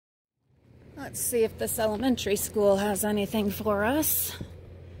Let's see if this elementary school has anything for us.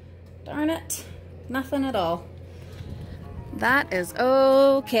 Darn it, nothing at all. That is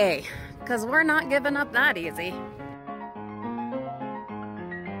okay, because we're not giving up that easy.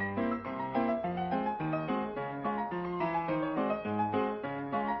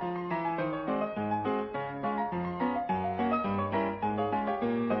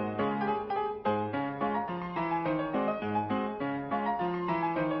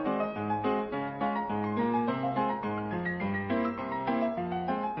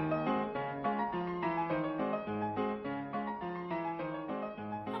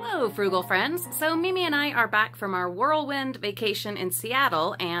 Hello, Frugal Friends. So Mimi and I are back from our whirlwind vacation in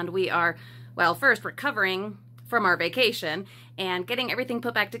Seattle, and we are, well, first recovering from our vacation and getting everything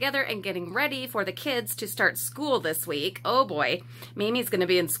put back together and getting ready for the kids to start school this week. Oh boy, Mimi's going to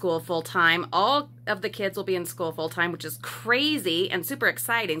be in school full-time. All of the kids will be in school full-time, which is crazy and super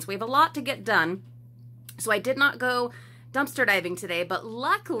exciting. So we have a lot to get done. So I did not go dumpster diving today, but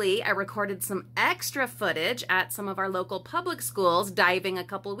luckily I recorded some extra footage at some of our local public schools diving a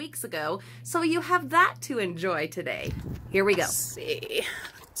couple weeks ago, so you have that to enjoy today. Here we go. Let's see,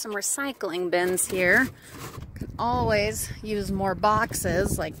 some recycling bins here. Can always use more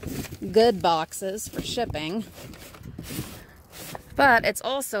boxes, like good boxes for shipping, but it's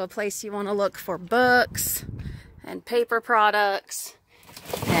also a place you want to look for books and paper products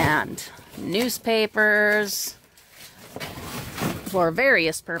and newspapers, for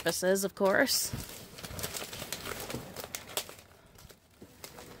various purposes, of course.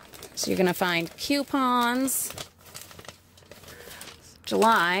 So you're gonna find coupons.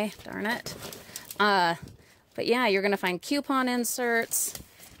 July, darn it. But yeah, you're gonna find coupon inserts,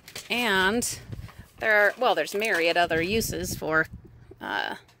 and there's myriad other uses for,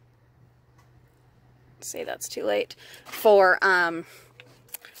 see, that's too late, for,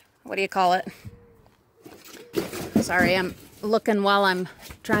 what do you call it? Sorry, I'm looking while I'm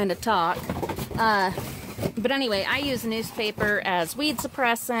trying to talk. But anyway, I use newspaper as weed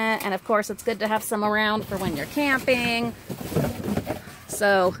suppressant, and of course it's good to have some around for when you're camping.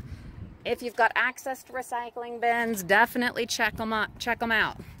 So if you've got access to recycling bins, definitely check them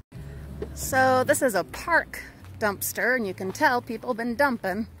out. So this is a park dumpster, and you can tell people have been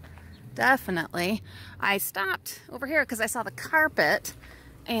dumping. Definitely. I stopped over here because I saw the carpet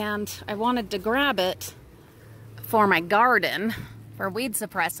and I wanted to grab it for my garden for weed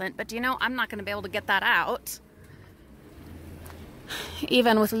suppressant, but you know, I'm not going to be able to get that out.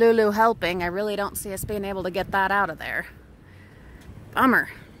 Even with Lulu helping, I really don't see us being able to get that out of there. Bummer.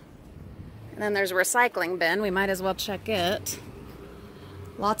 And then there's a recycling bin. We might as well check it.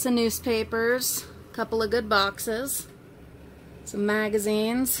 Lots of newspapers, a couple of good boxes, some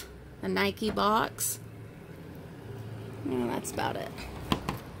magazines, a Nike box. Yeah, that's about it.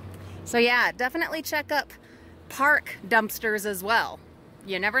 So yeah, definitely check up park dumpsters as well.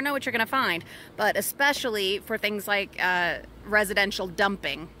 You never know what you're gonna find, but especially for things like residential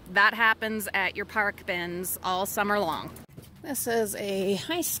dumping. That happens at your park bins all summer long. This is a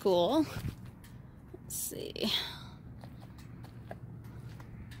high school. Let's see.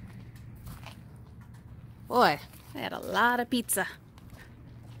 Boy, they had a lot of pizza.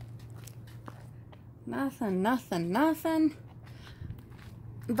 Nothing.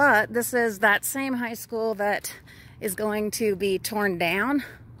 But this is that same high school that is going to be torn down.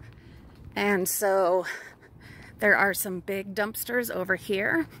 And so there are some big dumpsters over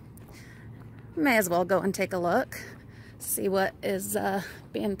here. May as well go and take a look, see what is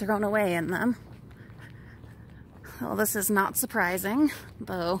being thrown away in them. Well, this is not surprising,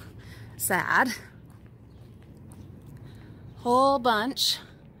 though sad. Whole bunch,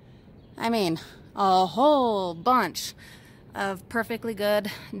 I mean, a whole bunch of perfectly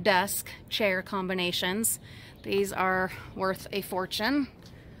good desk chair combinations. These are worth a fortune.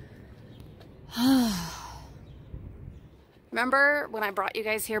 Remember when I brought you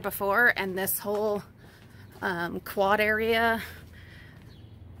guys here before and this whole quad area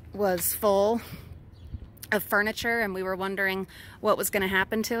was full of furniture and we were wondering what was going to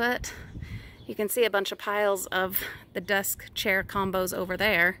happen to it? You can see a bunch of piles of the desk chair combos over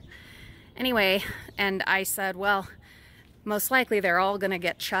there. Anyway, and I said, well, most likely they're all going to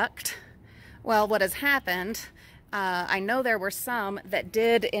get chucked. Well, what has happened, I know there were some that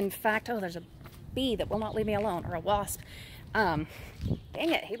did, in fact, oh, there's a bee that will not leave me alone, or a wasp. Dang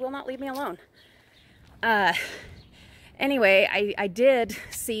it, he will not leave me alone. Anyway, I did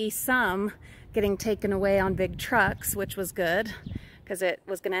see some getting taken away on big trucks, which was good, because it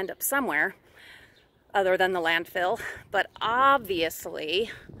was going to end up somewhere other than the landfill. But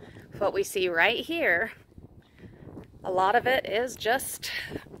obviously, what we see right here, a lot of it is just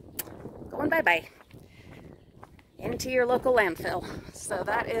going bye-bye into your local landfill. So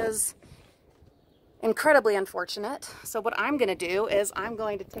that is incredibly unfortunate. So what I'm going to do is I'm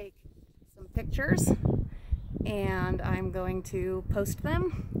going to take some pictures and I'm going to post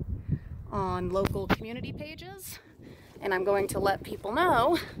them on local community pages, and I'm going to let people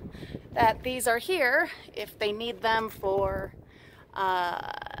know that these are here if they need them for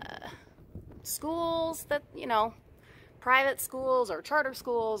schools that, you know, private schools or charter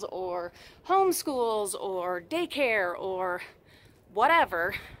schools or home schools or daycare or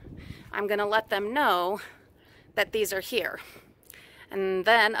whatever. I'm gonna let them know that these are here. And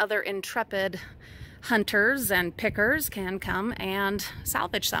then other intrepid hunters and pickers can come and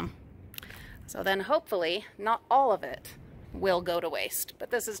salvage them. So then hopefully not all of it will go to waste.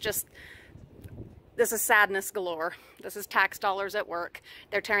 But this is sadness galore. This is tax dollars at work.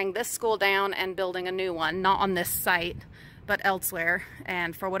 They're tearing this school down and building a new one, not on this site, but elsewhere.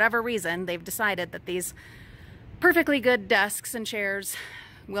 And for whatever reason, they've decided that these perfectly good desks and chairs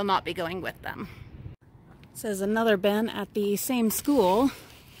will not be going with them. This is another bin at the same school.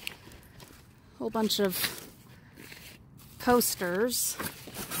 A whole bunch of posters,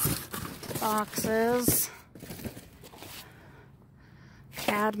 boxes,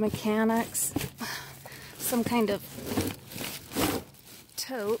 CAD mechanics, some kind of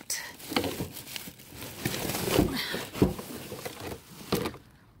tote,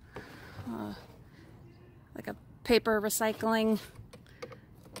 like a paper recycling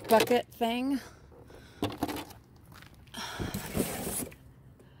bucket thing,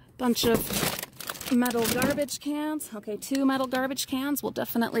 bunch of metal garbage cans. Okay, 2 metal garbage cans. We'll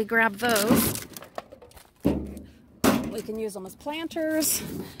definitely grab those. We can use them as planters.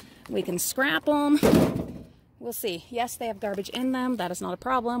 We can scrap them. We'll see. Yes, they have garbage in them. That is not a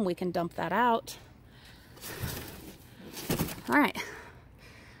problem. We can dump that out. All right.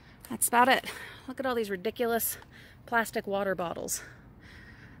 That's about it. Look at all these ridiculous plastic water bottles.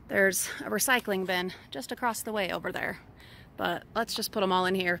 There's a recycling bin just across the way over there. But let's just put them all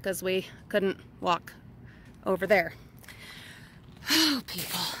in here because we couldn't walk over there. Oh,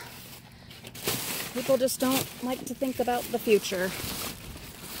 people. People just don't like to think about the future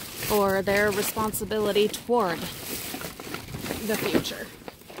or their responsibility toward the future.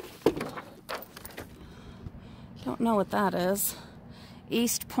 Don't know what that is.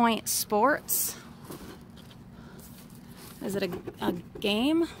 East Point Sports. Is it a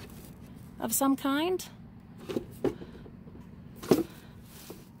game of some kind?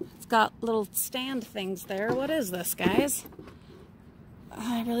 It's got little stand things there. What is this, guys?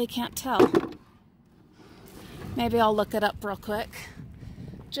 I really can't tell. Maybe I'll look it up real quick,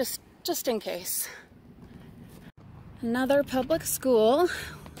 just in case. Another public school.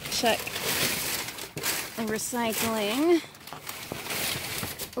 Check recycling.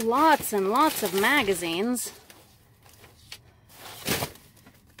 Lots and lots of magazines.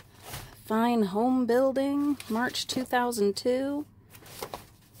 Fine Home Building, March 2002.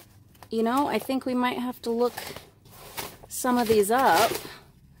 You know, I think we might have to look some of these up.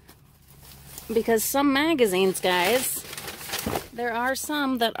 Because some magazines, guys, there are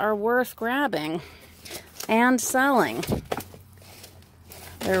some that are worth grabbing and selling.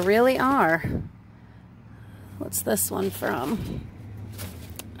 There really are. What's this one from?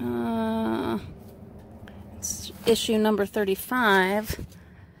 It's issue number 35.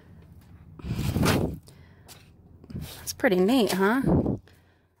 That's pretty neat, huh?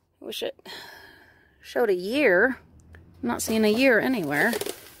 Wish it showed a year. I'm not seeing a year anywhere.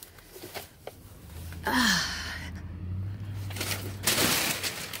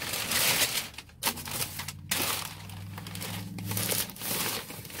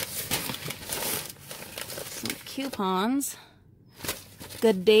 Some coupons.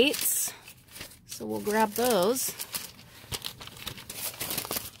 Good dates. So we'll grab those.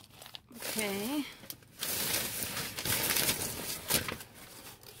 Okay.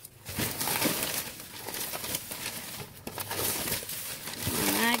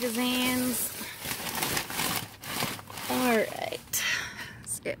 Magazines. All right.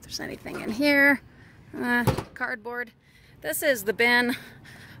 Let's see if there's anything in here. Cardboard. This is the bin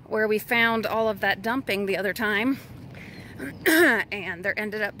where we found all of that dumping the other time. And there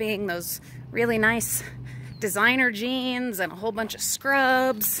ended up being those really nice designer jeans and a whole bunch of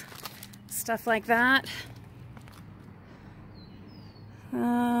scrubs, stuff like that.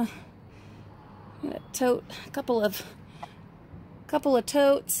 A tote, a couple of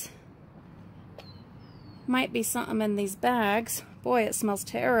totes. Might be something in these bags. Boy, it smells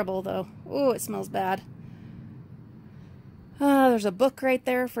terrible though. Ooh, it smells bad. There's a book right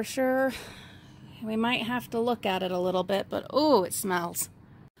there for sure. We might have to look at it a little bit, but oh, it smells.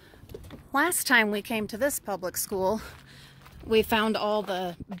 Last time we came to this public school, we found all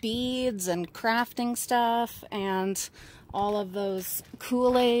the beads and crafting stuff and all of those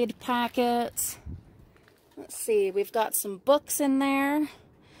Kool-Aid packets. Let's see, we've got some books in there.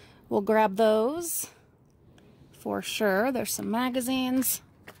 We'll grab those for sure. There's some magazines,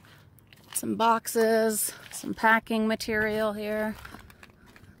 some boxes, some packing material here.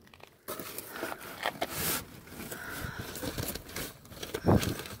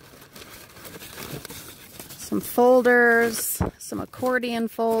 Some folders, some accordion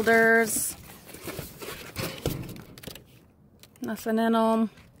folders. Nothing in them.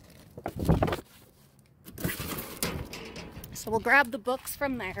 So we'll grab the books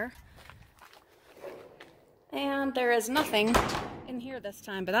from there. And there is nothing in here this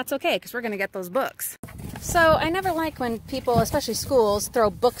time, but that's okay because we're going to get those books. So I never like when people, especially schools, throw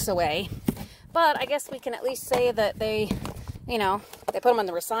books away. But I guess we can at least say that they, you know, they put them in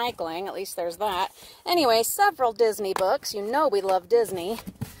the recycling. At least there's that. Anyway, several Disney books. You know we love Disney.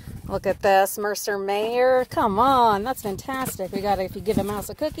 Look at this, Mercer Mayer. Come on, that's fantastic. We got If You Give a Mouse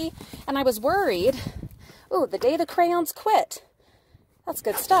a Cookie. And I was worried. Ooh, The Day the Crayons Quit. That's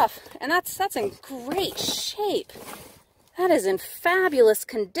good stuff. And that's in great shape. That is in fabulous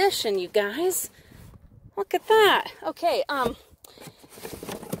condition, you guys. Look at that. Okay, but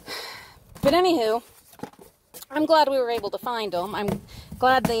anywho, I'm glad we were able to find them. I'm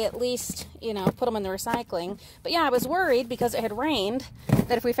glad they at least, you know, put them in the recycling. But yeah, I was worried because it had rained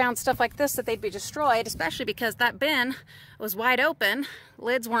that if we found stuff like this that they'd be destroyed, especially because that bin was wide open.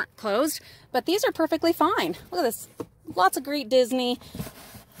 Lids weren't closed, but these are perfectly fine. Look at this. Lots of great Disney.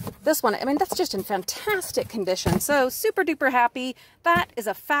 This one, I mean, that's just in fantastic condition. So super duper happy. That is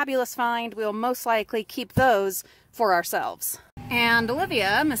a fabulous find. We'll most likely keep those for ourselves. And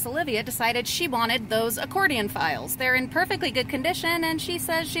Olivia, Miss Olivia, decided she wanted those accordion files. They're in perfectly good condition, and she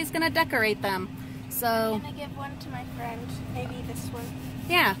says she's going to decorate them. So I'm going to give one to my friend, maybe this one.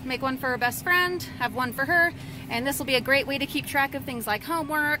 Yeah, make one for her best friend, have one for her, and this will be a great way to keep track of things like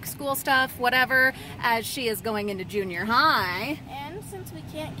homework, school stuff, whatever, as she is going into junior high. And since we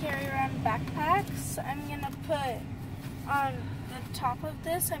can't carry around backpacks, I'm going to put on the top of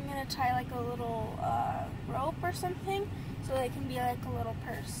this, I'm going to tie like a little rope or something, so that it can be like a little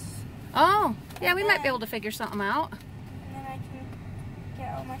purse. Oh, yeah, we might be able to figure something out. And then I can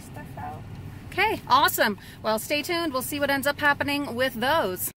get all my stuff out. Okay, awesome. Well, stay tuned. We'll see what ends up happening with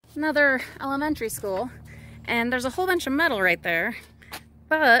those. Another elementary school, and there's a whole bunch of metal right there.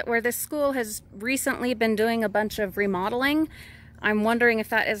 But where this school has recently been doing a bunch of remodeling, I'm wondering if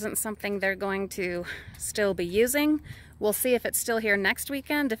that isn't something they're going to still be using. We'll see if it's still here next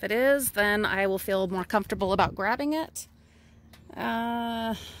weekend. If it is, then I will feel more comfortable about grabbing it.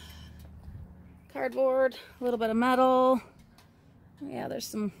 Cardboard, a little bit of metal. Yeah, there's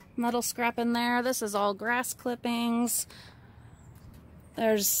some metal scrap in there. This is all grass clippings.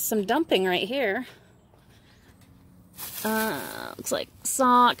 There's some dumping right here. Looks like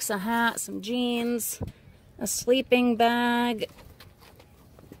socks, a hat, some jeans, a sleeping bag.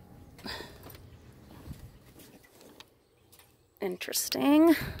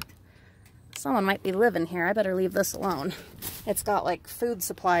 Interesting. Someone might be living here. I better leave this alone. It's got like food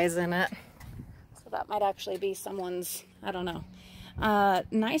supplies in it. So that might actually be someone's, I don't know.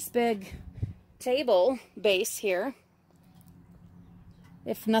 Nice big table base here.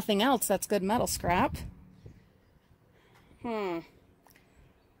 If nothing else, that's good metal scrap.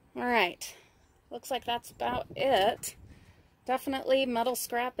 Alright. Looks like that's about it. Definitely metal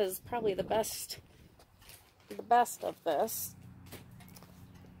scrap is probably the best of this.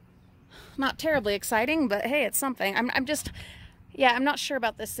 Not terribly exciting, but hey, it's something. I'm not sure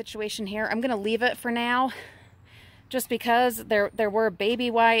about this situation here. I'm gonna leave it for now, just because there were baby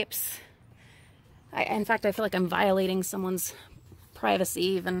wipes. In fact, I feel like I'm violating someone's privacy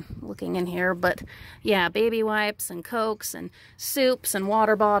even looking in here, but yeah, baby wipes and Cokes and soups and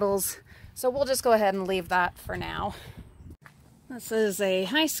water bottles. So we'll just go ahead and leave that for now. This is a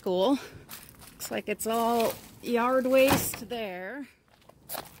high school. Looks like it's all yard waste there.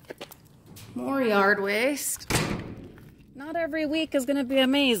 More yard waste. Not every week is going to be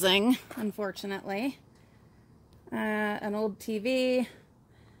amazing, unfortunately. An old TV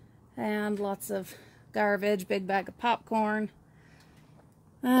and lots of garbage, big bag of popcorn.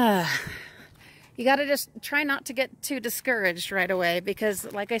 You got to just try not to get too discouraged right away,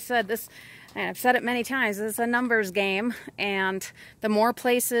 because like I said, and I've said it many times, this is a numbers game, and the more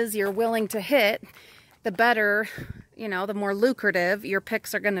places you're willing to hit, the better, you know, the more lucrative your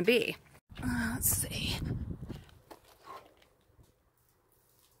picks are going to be. Let's see.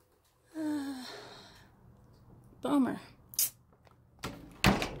 Bummer.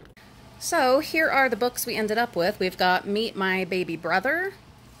 So here are the books we ended up with. We've got Meet My Baby Brother,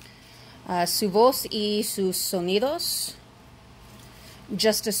 Su Voz y Sus Sonidos,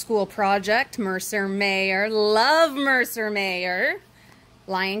 Just a School Project, Mercer Mayer, love Mercer Mayer,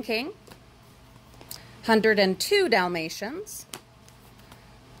 Lion King, 102 Dalmatians,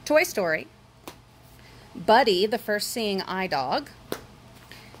 Toy Story, Buddy, the First Seeing Eye Dog,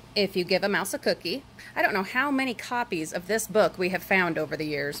 If You Give a Mouse a Cookie. I don't know how many copies of this book we have found over the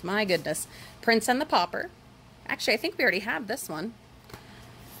years. My goodness. Prince and the Pauper. Actually, I think we already have this one.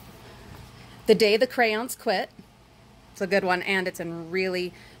 The Day the Crayons Quit. It's a good one, and it's in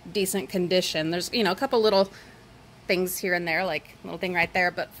really decent condition. There's, you know, a couple little things here and there, like a little thing right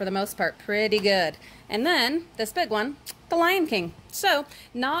there, but for the most part, pretty good. And then this big one, The Lion King. So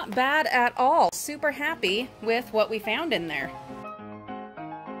not bad at all. Super happy with what we found in there.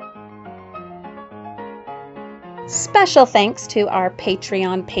 Special thanks to our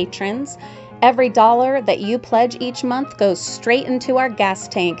Patreon patrons. Every dollar that you pledge each month goes straight into our gas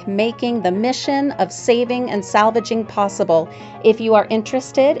tank, making the mission of saving and salvaging possible. If you are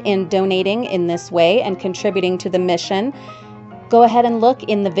interested in donating in this way and contributing to the mission, go ahead and look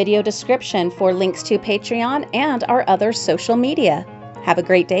in the video description for links to Patreon and our other social media. Have a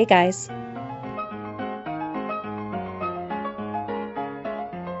great day, guys.